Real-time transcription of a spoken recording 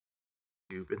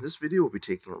In this video, we'll be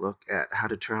taking a look at how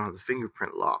to turn on the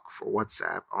fingerprint lock for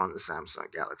WhatsApp on the Samsung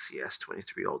Galaxy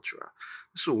S23 Ultra.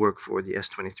 This will work for the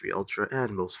S23 Ultra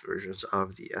and most versions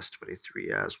of the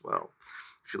S23 as well.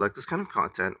 If you like this kind of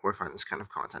content or find this kind of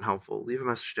content helpful, leave a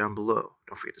message down below.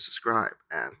 Don't forget to subscribe,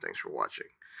 and thanks for watching.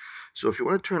 So if you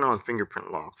want to turn on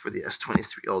fingerprint lock for the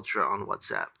S23 Ultra on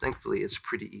WhatsApp, thankfully it's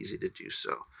pretty easy to do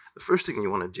so. The first thing you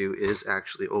want to do is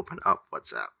actually open up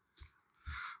WhatsApp.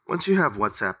 Once you have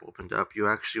WhatsApp opened up, you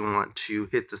actually want to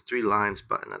hit the three lines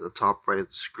button at the top right of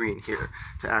the screen here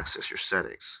to access your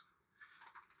settings.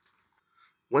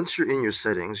 Once you're in your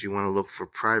settings, you want to look for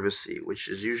privacy, which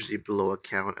is usually below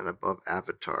account and above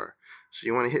avatar. So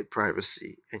you want to hit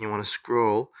privacy and you want to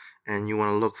scroll and you want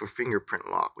to look for fingerprint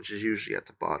lock, which is usually at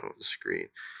the bottom of the screen.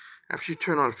 After you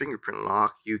turn on fingerprint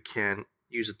lock, you can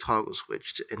use a toggle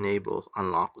switch to enable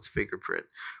unlock with fingerprint,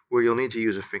 where you'll need to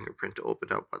use a fingerprint to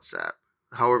open up WhatsApp.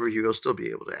 However, you will still be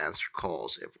able to answer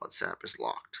calls if WhatsApp is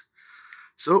locked.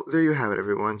 So there you have it,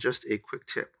 everyone. Just a quick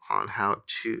tip on how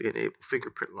to enable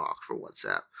fingerprint lock for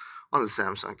WhatsApp on the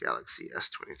Samsung Galaxy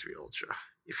S23 Ultra.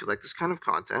 If you like this kind of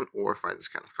content or find this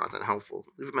kind of content helpful,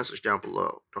 leave a message down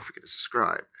below. Don't forget to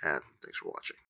subscribe, and thanks for watching.